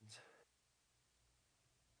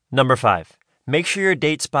Number 5. Make sure your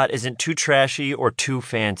date spot isn't too trashy or too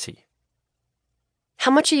fancy.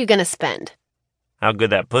 How much are you gonna spend? How good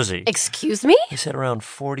that pussy? Excuse me? I said around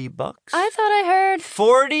 $40. I thought I heard...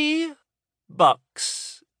 $40.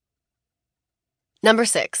 Number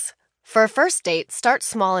 6. For a first date, start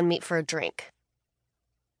small and meet for a drink.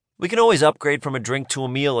 We can always upgrade from a drink to a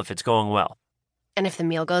meal if it's going well. And if the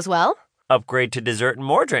meal goes well? Upgrade to dessert and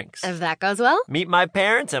more drinks. If that goes well? Meet my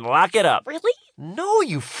parents and lock it up. Really? No,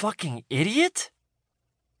 you fucking idiot.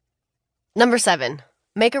 Number 7.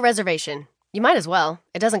 Make a reservation. You might as well.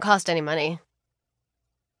 It doesn't cost any money.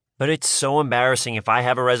 But it's so embarrassing if I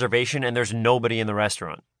have a reservation and there's nobody in the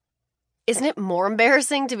restaurant. Isn't it more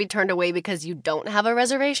embarrassing to be turned away because you don't have a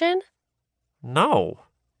reservation? No.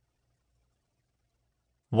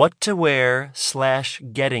 What to wear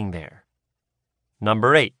 / getting there.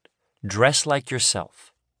 Number 8. Dress like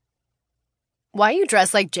yourself. Why you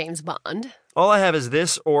dress like James Bond? All I have is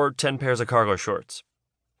this or 10 pairs of cargo shorts.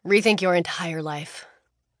 Rethink your entire life.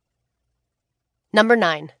 Number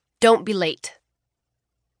 9. Don't be late.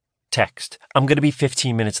 Text. I'm going to be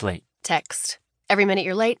 15 minutes late. Text. Every minute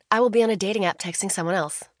you're late, I will be on a dating app texting someone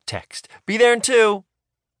else. Text. Be there in 2.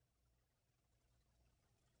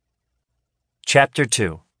 Chapter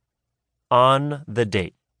 2. On the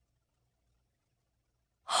date.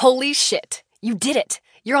 Holy shit. You did it.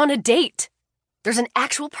 You're on a date. There's an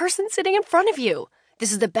actual person sitting in front of you.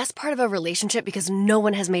 This is the best part of a relationship because no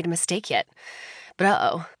one has made a mistake yet. But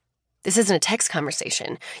uh-oh. This isn't a text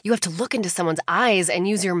conversation. You have to look into someone's eyes and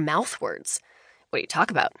use your mouth words. What do you talk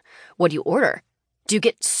about? What do you order? Do you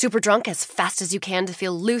get super drunk as fast as you can to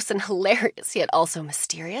feel loose and hilarious, yet also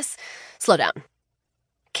mysterious? Slow down.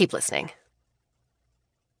 Keep listening.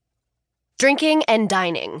 Drinking and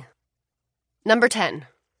dining. Number 10.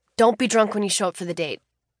 Don't be drunk when you show up for the date.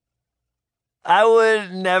 I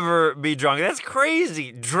would never be drunk. That's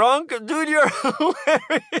crazy. Drunk? Dude, you're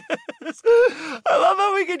hilarious. I love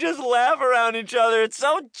how we can just laugh around each other. It's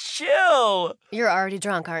so chill. You're already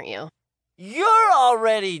drunk, aren't you? You're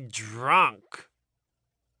already drunk.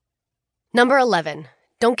 Number 11.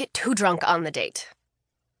 Don't get too drunk on the date.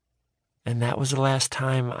 And that was the last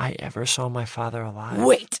time I ever saw my father alive.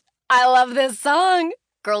 Wait, I love this song.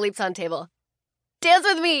 Girl leaps on table. Dance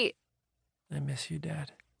with me. I miss you,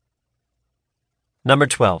 Dad. Number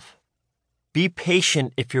 12. Be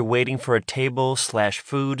patient if you're waiting for a table /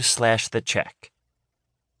 food / the check.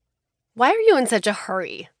 Why are you in such a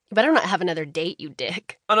hurry? You better not have another date, you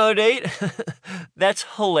dick. Another date? That's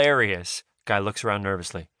hilarious. Guy looks around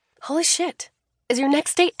nervously. Holy shit. Is your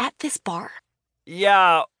next date at this bar?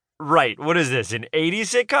 Yeah, right. What is this, an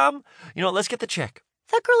 80s sitcom? You know, let's get the check.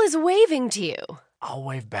 That girl is waving to you. I'll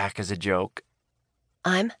wave back as a joke.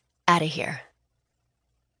 I'm out of here.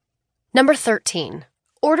 Number 13.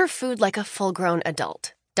 Order food like a full-grown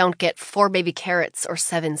adult. Don't get 4 baby carrots or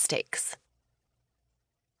 7 steaks.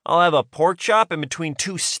 I'll have a pork chop in between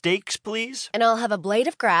 2 steaks, please. And I'll have a blade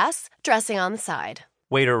of grass, dressing on the side.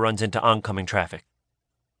 Waiter runs into oncoming traffic.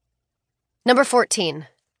 Number 14.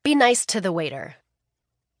 Be nice to the waiter.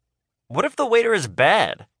 What if the waiter is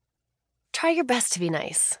bad? Try your best to be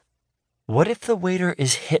nice. What if the waiter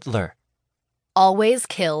is Hitler? Always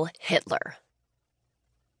kill Hitler.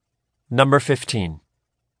 Number 15.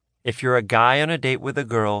 If you're a guy on a date with a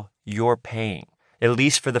girl, you're paying, at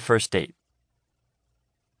least for the first date.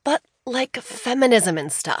 But like feminism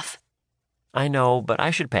and stuff. I know, but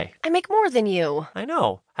I should pay. I make more than you. I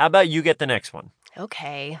know. How about you get the next one?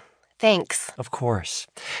 Okay. Thanks. Of course.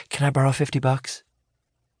 Can I borrow $50?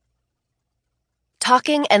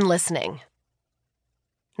 Talking and listening.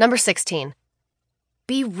 Number 16.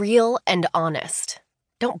 Be real and honest.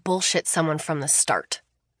 Don't bullshit someone from the start.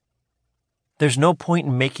 There's no point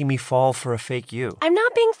in making me fall for a fake you. I'm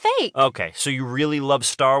not being fake. Okay, so you really love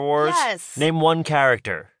Star Wars? Yes. Name one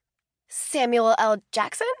character. Samuel L.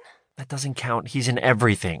 Jackson? That doesn't count. He's in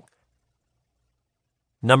everything.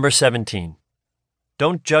 Number 17.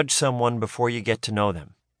 Don't judge someone before you get to know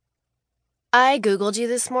them. I Googled you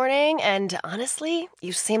this morning, and honestly,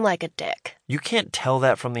 you seem like a dick. You can't tell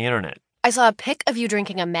that from the internet. I saw a pic of you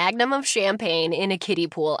drinking a magnum of champagne in a kiddie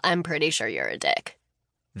pool. I'm pretty sure you're a dick.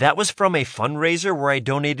 That was from a fundraiser where I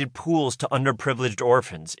donated pools to underprivileged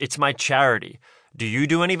orphans. It's my charity. Do you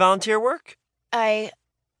do any volunteer work? Girl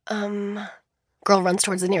runs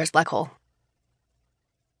towards the nearest black hole.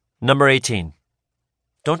 Number 18.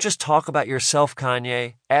 Don't just talk about yourself,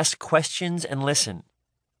 Kanye. Ask questions and listen.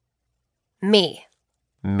 Me.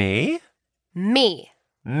 Me? Me.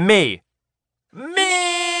 Me. Me!